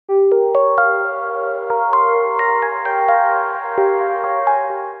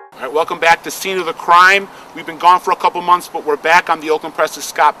All right, welcome back to Scene of the Crime. We've been gone for a couple months, but we're back on the Oakland Press's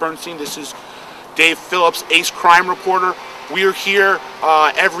Scott Burnstein. This is Dave Phillips, ace crime reporter. We're here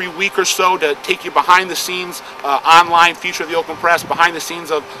every week or so to take you behind the scenes online feature of the Oakland Press, behind the scenes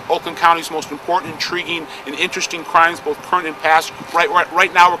of Oakland County's most important, intriguing, and interesting crimes, both current and past.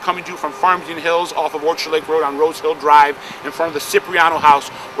 Right now we're coming to you from Farmington Hills off of Orchard Lake Road on Rose Hill Drive in front of the Cipriano house,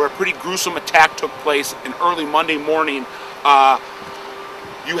 where a pretty gruesome attack took place in early Monday morning.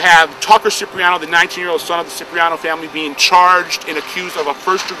 You have Tucker Cipriano, the 19-year-old son of the Cipriano family, being charged and accused of a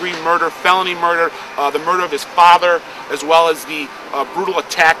first-degree murder, felony murder, the murder of his father, as well as the brutal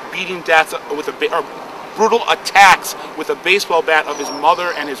attack, beating deaths with brutal attacks with a baseball bat of his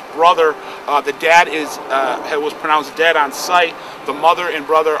mother and his brother. The dad was pronounced dead on site. The mother and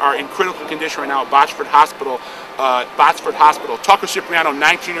brother are in critical condition right now at Botsford Hospital. Tucker Cipriano,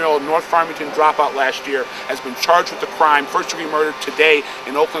 19-year-old North Farmington dropout last year, has been charged with the crime, first-degree murder, today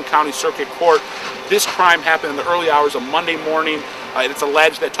in Oakland County Circuit Court. This crime happened in the early hours of Monday morning. It's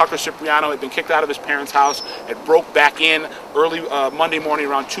alleged that Tucker Cipriano had been kicked out of his parents' house, had broke back in early Monday morning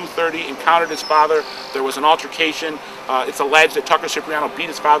around 2:30, encountered his father. There was an altercation. It's alleged that Tucker Cipriano beat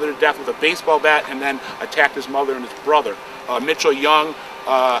his father to death with a baseball bat and then attacked his mother and his brother. Mitchell Young,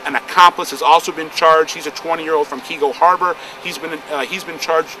 an accomplice, has also been charged. He's a 20-year-old from Kego Harbor. He's been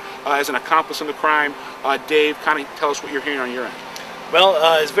charged as an accomplice in the crime. Dave, kind of tell us what you're hearing on your end. Well,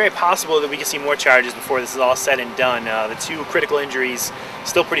 it's very possible that we can see more charges before this is all said and done. The two critical injuries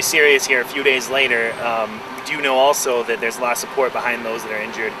still pretty serious here a few days later. We do know also that there's a lot of support behind those that are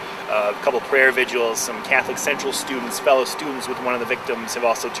injured. A couple prayer vigils, some Catholic Central students, fellow students with one of the victims have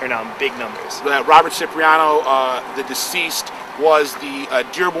also turned out in big numbers. Robert Cipriano, the deceased, was the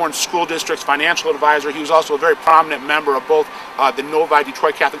Dearborn School District's financial advisor. He was also a very prominent member of both the Novi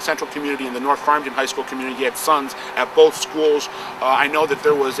Detroit Catholic Central community and the North Farmington High School community. He had sons at both schools. I know that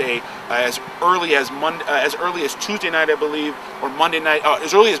there was as early as Tuesday night, I believe, or Monday night,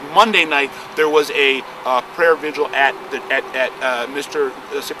 as early as Monday night, there was a prayer vigil at Mr.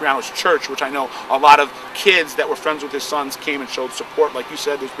 Cipriano's church, which I know a lot of kids that were friends with his sons came and showed support. Like you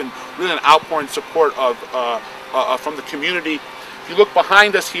said, there's been really an outpouring support of from the community. If you look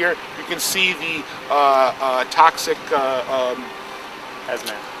behind us here, you can see the toxic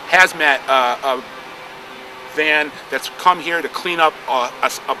hazmat van that's come here to clean up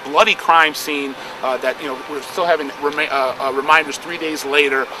a bloody crime scene that, you know, we're still having reminders 3 days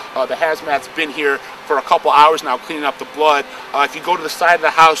later. The hazmat's been here for a couple hours now cleaning up the blood. If you go to the side of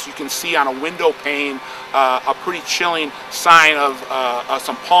the house, you can see on a window pane a pretty chilling sign of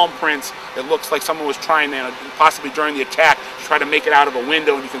some palm prints. It looks like someone was trying, possibly during the attack, to try to make it out of a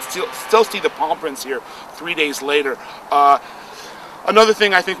window, and you can still see the palm prints here 3 days later. Another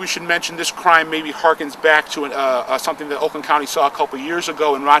thing I think we should mention, this crime maybe harkens back to something that Oakland County saw a couple years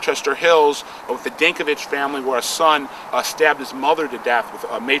ago in Rochester Hills with the Dinkovich family, where a son stabbed his mother to death with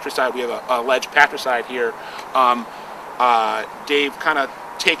a matricide. We have an alleged patricide here. Dave, kind of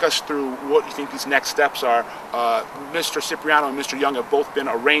take us through what you think these next steps are. Mr. Cipriano and Mr. Young have both been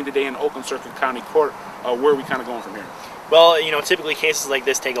arraigned today in Oakland Circuit County Court. Where are we kind of going from here? Well, you know, typically cases like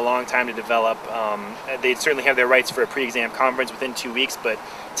this take a long time to develop. They certainly have their rights for a pre-exam conference within 2 weeks, but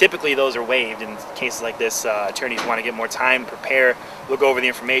typically those are waived. In cases like this, attorneys want to get more time, prepare, look over the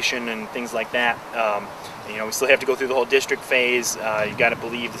information and things like that. You know, we still have to go through the whole district phase. You got to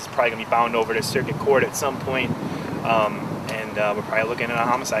believe this is probably going to be bound over to circuit court at some point. We're probably looking at a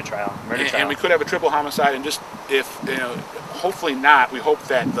homicide trial, murder trial. And we could have a triple homicide, and just, if, you know, hopefully not, we hope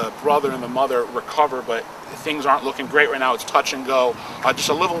that the brother and the mother recover, but things aren't looking great right now. It's touch and go. Just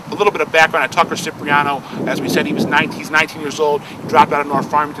a little bit of background on Tucker Cipriano. As we said, he's 19 years old. He dropped out of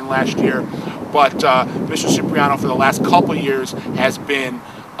North Farmington last year, but Mr. Cipriano for the last couple of years has been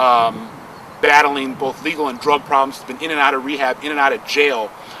battling both legal and drug problems. He's been in and out of rehab, in and out of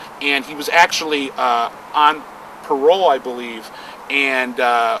jail, and he was actually on parole, I believe, and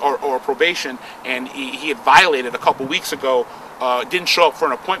or probation, and he had violated a couple weeks ago. Didn't show up for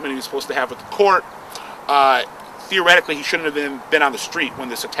an appointment he was supposed to have with the court. Theoretically, he shouldn't have been on the street when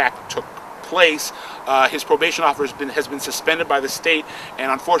this attack took place. His probation officer has been suspended by the state, and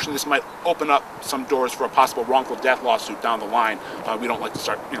unfortunately, this might open up some doors for a possible wrongful death lawsuit down the line. We don't like to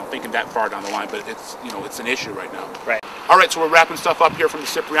start, you know, thinking that far down the line, but it's, you know, it's an issue right now. Right. All right, so we're wrapping stuff up here from the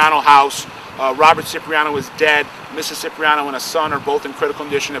Cipriano house. Robert Cipriano is dead. Mrs. Cipriano and a son are both in critical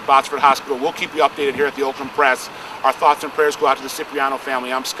condition at Botsford Hospital. We'll keep you updated here at the Oakland Press. Our thoughts and prayers go out to the Cipriano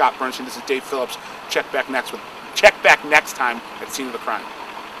family. I'm Scott Burnstein. This is Dave Phillips. Check back next time at Scene of the Crime.